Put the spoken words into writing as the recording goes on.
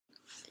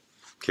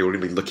Okay, we're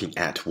going to be looking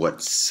at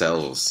what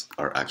cells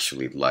are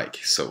actually like.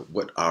 So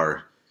what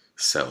are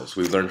cells?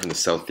 We've learned from the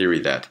cell theory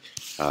that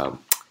um,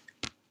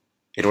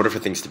 in order for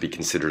things to be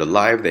considered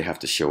alive, they have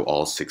to show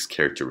all 6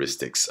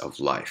 characteristics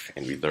of life.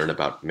 And we learn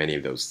about many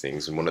of those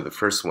things. And one of the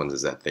first ones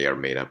is that they are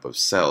made up of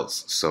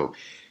cells.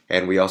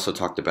 And we also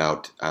talked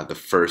about the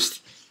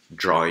first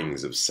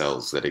drawings of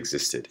cells that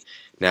existed.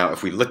 Now,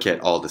 if we look at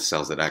all the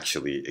cells that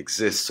actually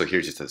exist, so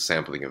here's just a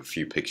sampling of a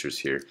few pictures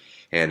here.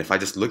 And if I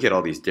just look at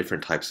all these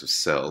different types of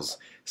cells,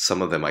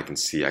 some of them I can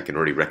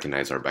already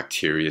recognize are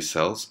bacteria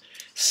cells.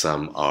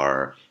 Some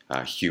are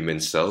human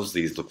cells.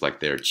 These look like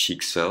they're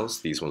cheek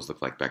cells. These ones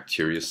look like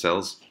bacteria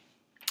cells.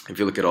 If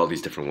you look at all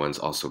these different ones,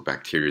 also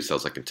bacteria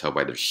cells, I can tell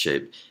by their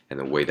shape and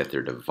the way that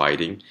they're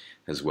dividing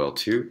as well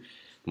too.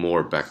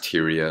 More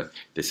bacteria.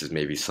 This is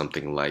maybe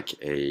something like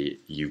a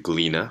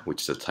euglena,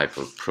 which is a type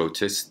of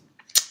protist.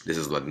 This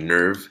is a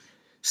nerve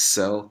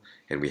cell,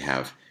 and we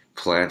have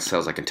plant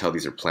cells. I can tell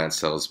these are plant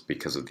cells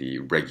because of the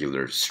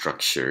regular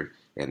structure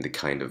and the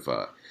kind of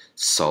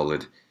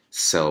solid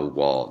cell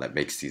wall that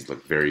makes these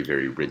look very,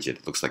 very rigid.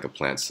 It looks like a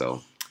plant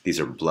cell. These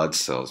are blood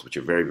cells, which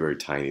are very, very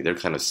tiny. They're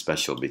kind of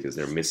special because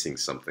they're missing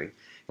something.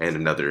 And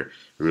another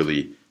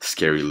really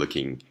scary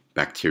looking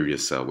bacteria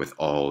cell with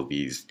all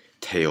these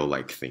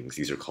tail-like things.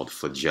 These are called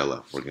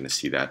flagella. We're going to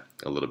see that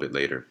a little bit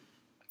later.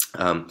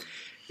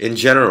 In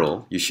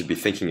general, you should be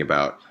thinking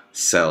about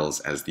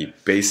cells as the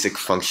basic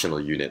functional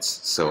units.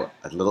 So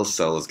a little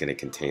cell is going to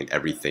contain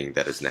everything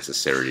that is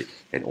necessary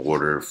in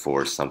order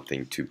for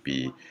something to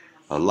be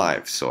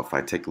alive. So if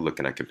I take a look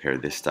and I compare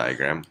this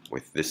diagram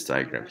with this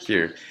diagram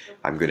here,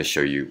 I'm going to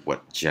show you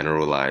what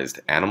generalized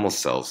animal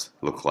cells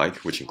look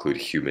like, which include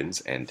humans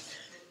and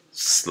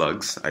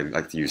slugs. I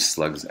like to use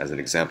slugs as an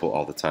example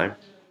all the time.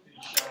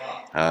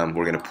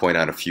 We're going to point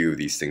out a few of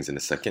these things in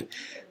a second.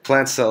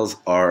 Plant cells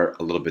are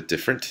a little bit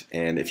different,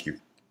 and if you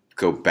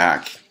go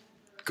back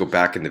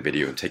in the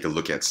video and take a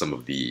look at some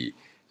of the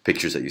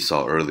pictures that you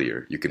saw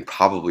earlier, you can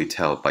probably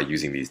tell by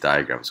using these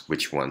diagrams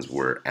which ones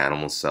were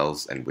animal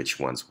cells and which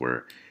ones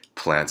were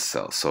plant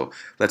cells. So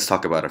let's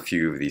talk about a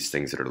few of these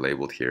things that are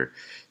labeled here.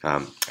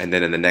 And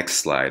then in the next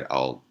slide,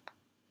 I'll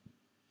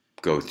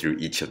go through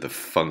each of the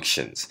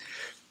functions.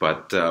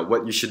 But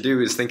what you should do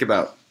is think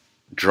about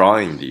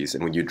drawing these,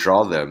 and when you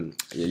draw them,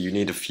 you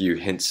need a few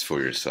hints for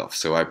yourself.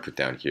 So I put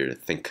down here,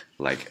 think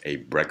like a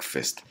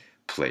breakfast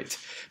plate.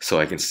 So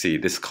I can see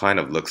this kind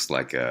of looks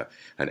like an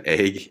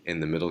egg in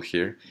the middle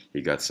here.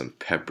 You got some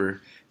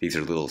pepper. These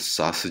are little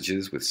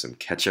sausages with some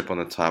ketchup on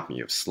the top, and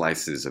you have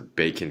slices of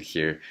bacon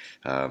here.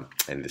 And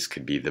this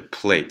could be the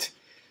plate.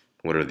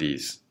 What are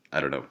these?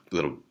 I don't know,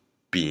 little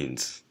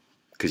beans,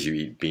 because you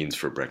eat beans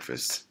for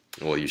breakfast.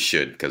 Well, you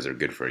should, because they're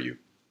good for you.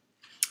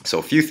 So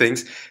a few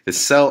things. The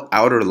cell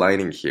outer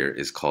lining here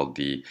is called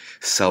the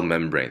cell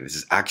membrane. This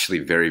is actually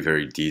very,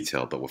 very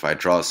detailed, but if I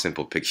draw a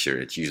simple picture,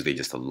 it's usually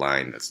just a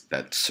line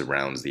that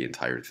surrounds the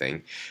entire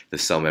thing. The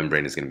cell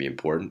membrane is going to be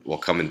important.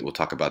 We'll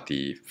talk about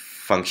the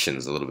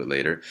functions a little bit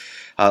later.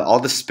 All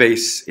the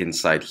space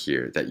inside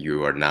here that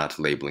you are not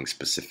labeling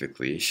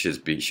specifically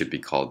should be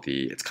called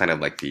it's kind of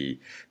like the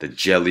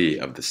jelly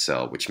of the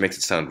cell, which makes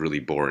it sound really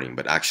boring,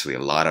 but actually a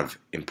lot of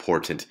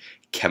important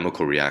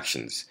chemical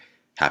reactions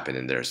happen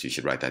in there, so you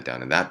should write that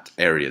down. And that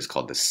area is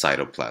called the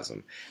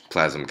cytoplasm.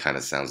 Plasm kind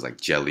of sounds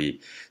like jelly.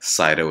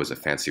 Cyto is a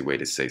fancy way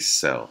to say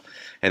cell.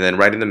 And then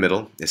right in the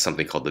middle is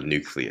something called the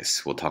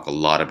nucleus. We'll talk a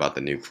lot about the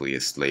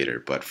nucleus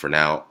later, but for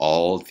now,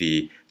 all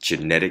the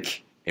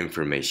genetic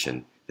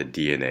information, the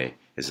DNA,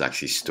 is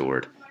actually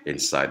stored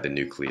inside the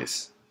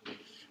nucleus.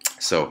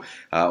 So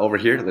over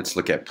here, let's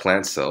look at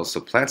plant cells. So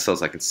plant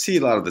cells, I can see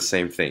a lot of the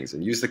same things,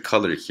 and use the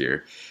color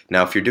here.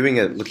 Now, if you're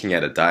looking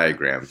at a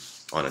diagram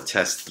on a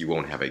test, you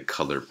won't have a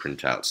color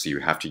printout, so you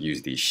have to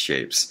use these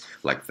shapes,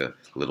 like the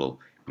little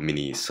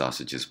mini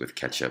sausages with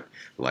ketchup,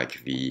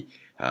 like the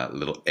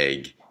little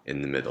egg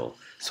in the middle.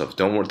 So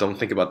don't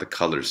think about the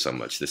colors so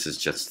much. This is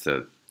just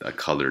a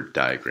colored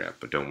diagram,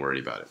 but don't worry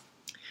about it.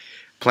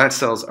 Plant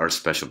cells are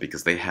special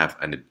because they have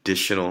an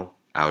additional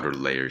outer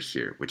layer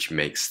here, which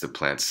makes the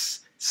plant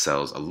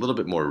cells a little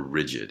bit more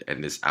rigid,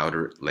 and this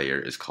outer layer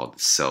is called the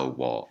cell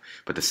wall.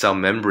 But the cell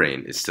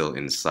membrane is still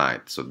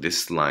inside. So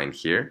this line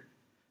here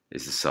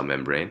is the cell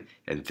membrane,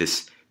 and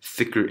this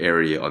thicker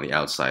area on the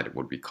outside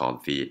would be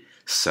called the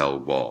cell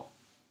wall.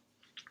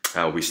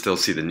 We still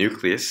see the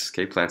nucleus.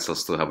 Okay, plant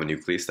cells still have a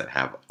nucleus that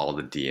have all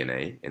the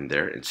DNA in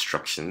there,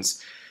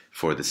 instructions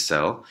for the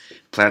cell.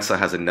 Plant cell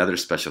has another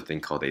special thing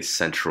called a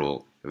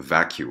central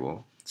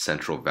vacuole.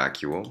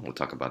 We'll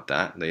talk about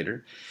that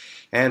later.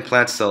 And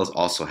plant cells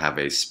also have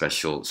a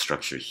special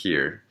structure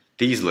here.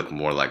 These look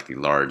more like the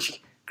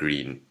large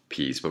green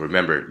peas, but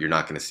remember, you're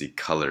not going to see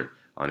color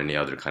on any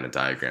other kind of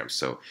diagram.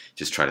 So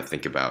just try to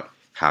think about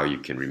how you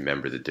can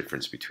remember the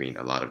difference between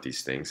a lot of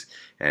these things.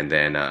 And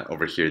then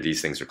over here, these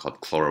things are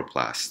called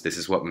chloroplasts. This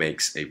is what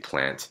makes a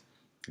plant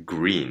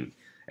green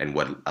and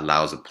what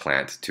allows a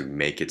plant to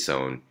make its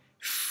own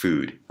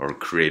food or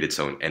create its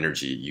own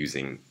energy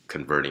using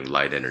converting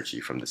light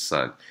energy from the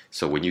sun.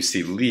 So when you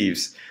see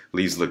leaves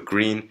look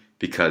green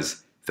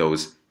because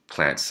those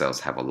plant cells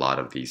have a lot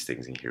of these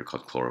things in here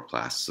called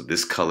chloroplasts. So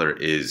this color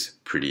is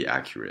pretty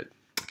accurate.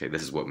 Okay,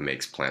 this is what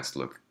makes plants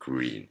look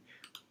green.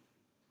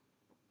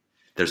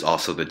 There's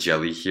also the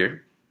jelly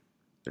here,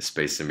 the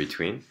space in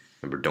between.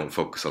 Remember, don't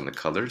focus on the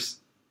colors.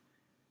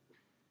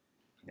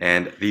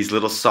 And these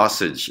little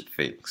sausage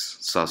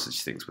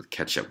things with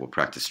ketchup, we'll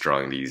practice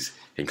drawing these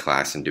in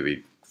class and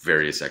doing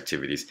various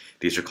activities.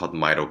 These are called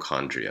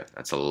mitochondria.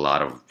 That's a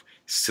lot of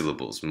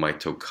syllables,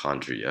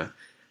 mitochondria.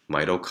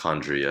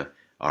 Mitochondria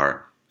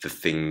are the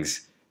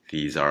things,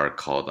 these are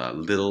called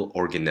little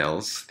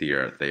organelles.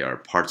 They are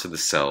parts of the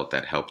cell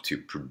that help to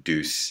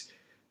produce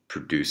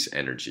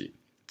energy,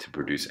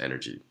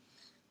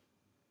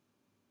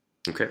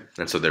 Okay,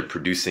 and so they're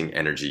producing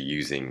energy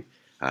using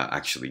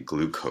actually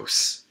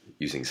glucose,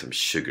 using some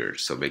sugar,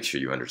 so make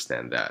sure you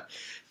understand that.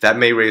 That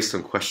may raise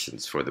some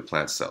questions for the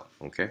plant cell,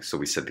 okay? So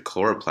we said the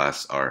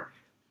chloroplasts are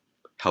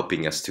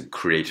helping us to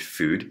create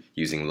food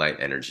using light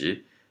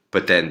energy,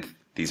 but then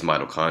these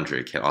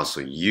mitochondria can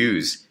also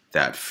use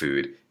that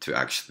food to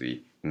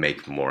actually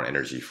make more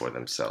energy for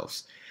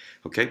themselves.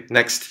 Okay,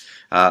 next,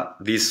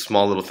 these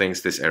small little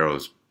things, this arrow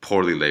is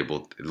poorly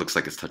labeled. It looks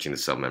like it's touching the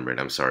cell membrane.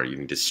 I'm sorry, you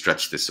need to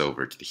stretch this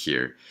over to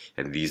here,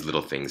 and these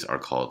little things are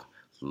called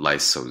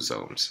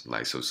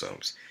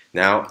lysosomes.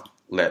 Now,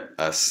 let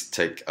us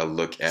take a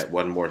look at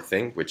one more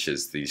thing, which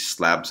is these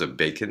slabs of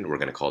bacon. We're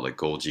going to call it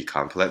Golgi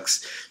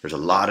complex. There's a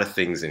lot of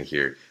things in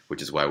here,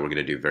 which is why we're going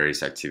to do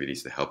various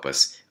activities to help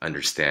us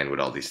understand what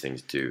all these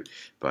things do.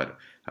 But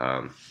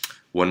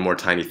one more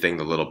tiny thing,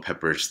 the little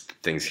peppers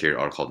things here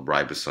are called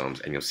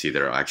ribosomes, and you'll see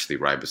there are actually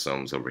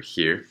ribosomes over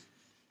here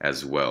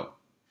as well.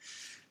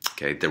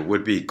 Okay, there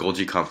would be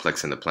Golgi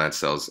complex in the plant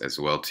cells as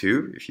well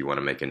too, if you want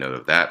to make a note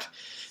of that.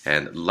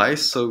 And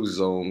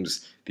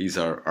lysosomes, these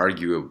are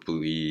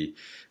arguably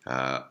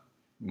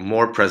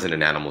more present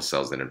in animal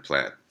cells than in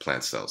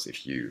plant cells.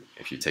 If you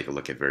take a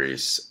look at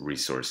various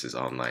resources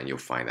online, you'll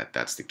find that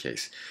that's the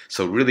case.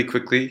 So really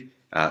quickly,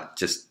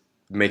 just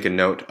make a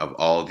note of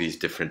all these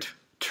different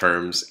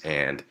terms,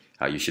 and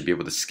you should be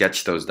able to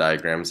sketch those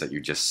diagrams that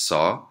you just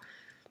saw.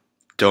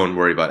 Don't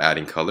worry about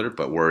adding color,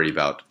 but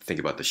think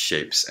about the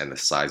shapes and the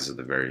sizes of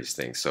the various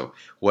things. So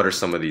what are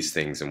some of these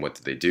things and what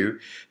do they do?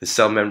 The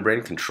cell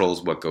membrane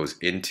controls what goes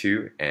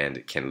into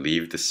and can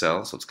leave the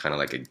cell, so it's kind of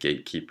like a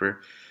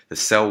gatekeeper. The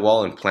cell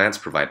wall in plants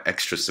provide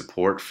extra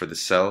support for the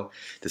cell.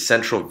 The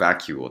central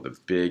vacuole, the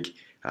big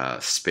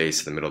space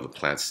in the middle of the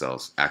plant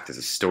cells, act as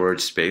a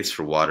storage space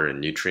for water and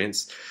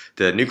nutrients.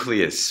 The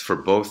nucleus for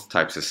both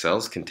types of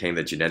cells contain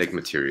the genetic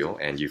material,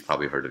 and you've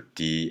probably heard of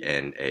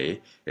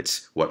DNA.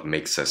 It's what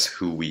makes us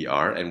who we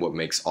are and what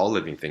makes all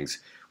living things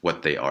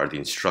what they are. The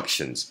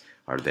instructions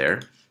are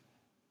there.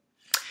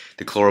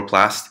 The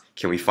chloroplast,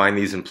 can we find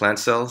these in plant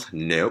cells?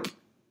 Nope.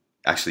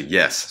 Actually,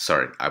 yes.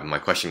 Sorry. My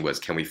question was,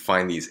 can we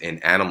find these in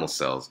animal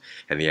cells?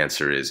 And the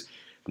answer is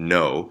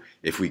no.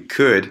 If we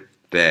could,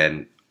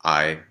 then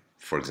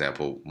for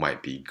example,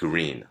 might be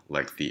green,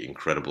 like the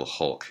Incredible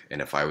Hulk. And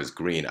if I was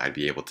green, I'd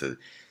be able to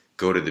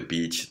go to the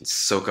beach and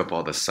soak up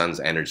all the sun's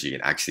energy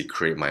and actually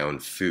create my own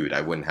food.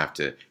 I wouldn't have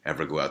to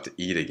ever go out to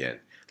eat again.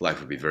 Life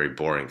would be very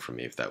boring for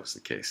me if that was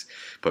the case.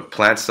 But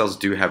plant cells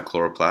do have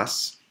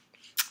chloroplasts,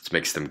 which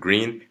makes them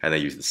green, and they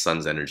use the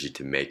sun's energy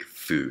to make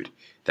food.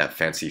 That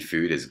fancy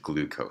food is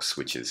glucose,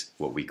 which is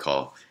what we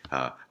call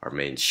our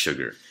main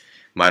sugar.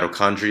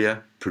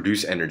 Mitochondria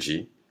produce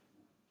energy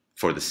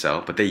for the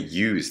cell, but they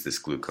use this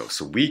glucose.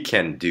 So we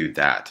can do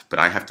that, but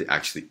I have to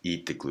actually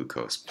eat the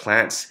glucose.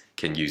 Plants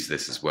can use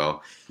this as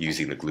well,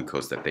 using the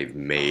glucose that they've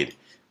made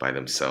by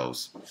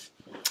themselves.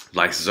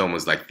 Lysosome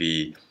is like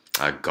the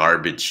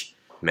garbage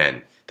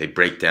men. They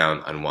break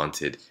down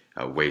unwanted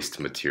waste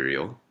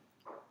material.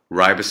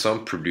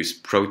 Ribosome produce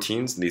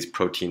proteins, and these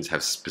proteins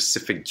have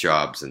specific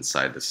jobs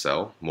inside the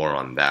cell. More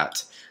on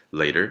that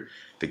later.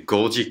 The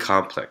Golgi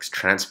complex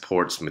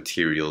transports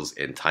materials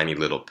in tiny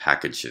little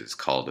packages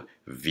called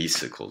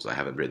vesicles. I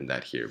haven't written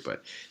that here,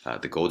 but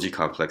the Golgi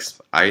complex,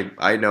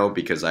 I know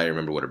because I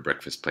remember what a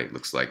breakfast plate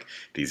looks like.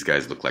 These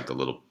guys look like the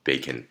little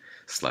bacon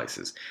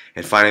slices.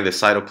 And finally, the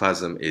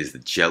cytoplasm is the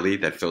jelly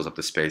that fills up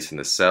the space in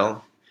the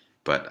cell,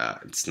 but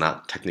it's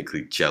not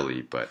technically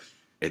jelly, but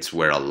it's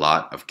where a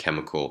lot of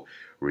chemical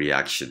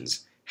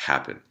reactions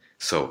happen.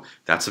 So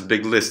that's a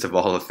big list of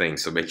all the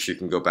things, so make sure you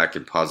can go back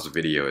and pause the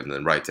video and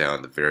then write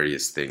down the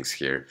various things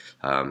here.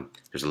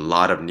 There's a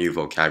lot of new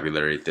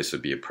vocabulary. This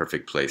would be a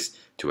perfect place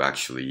to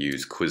actually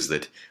use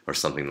Quizlet or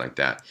something like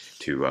that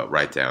to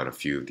write down a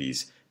few of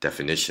these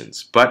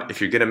definitions. But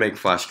if you're going to make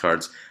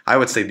flashcards, I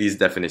would say these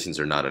definitions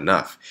are not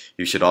enough.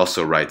 You should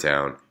also write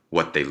down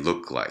what they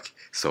look like.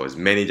 So as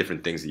many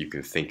different things that you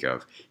can think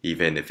of,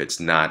 even if it's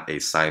not a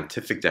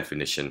scientific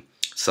definition,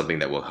 something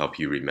that will help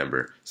you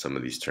remember some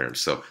of these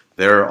terms. So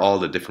there are all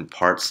the different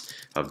parts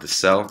of the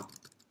cell.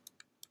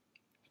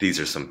 These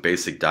are some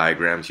basic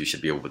diagrams. You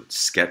should be able to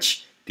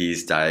sketch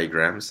these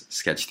diagrams,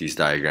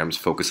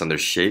 focus on their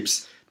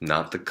shapes,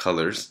 not the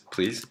colors,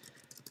 please,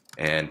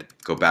 and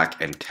go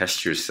back and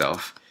test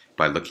yourself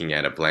by looking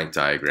at a blank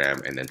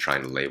diagram and then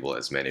trying to label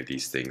as many of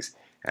these things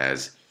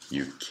as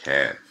you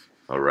can.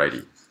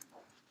 Alrighty.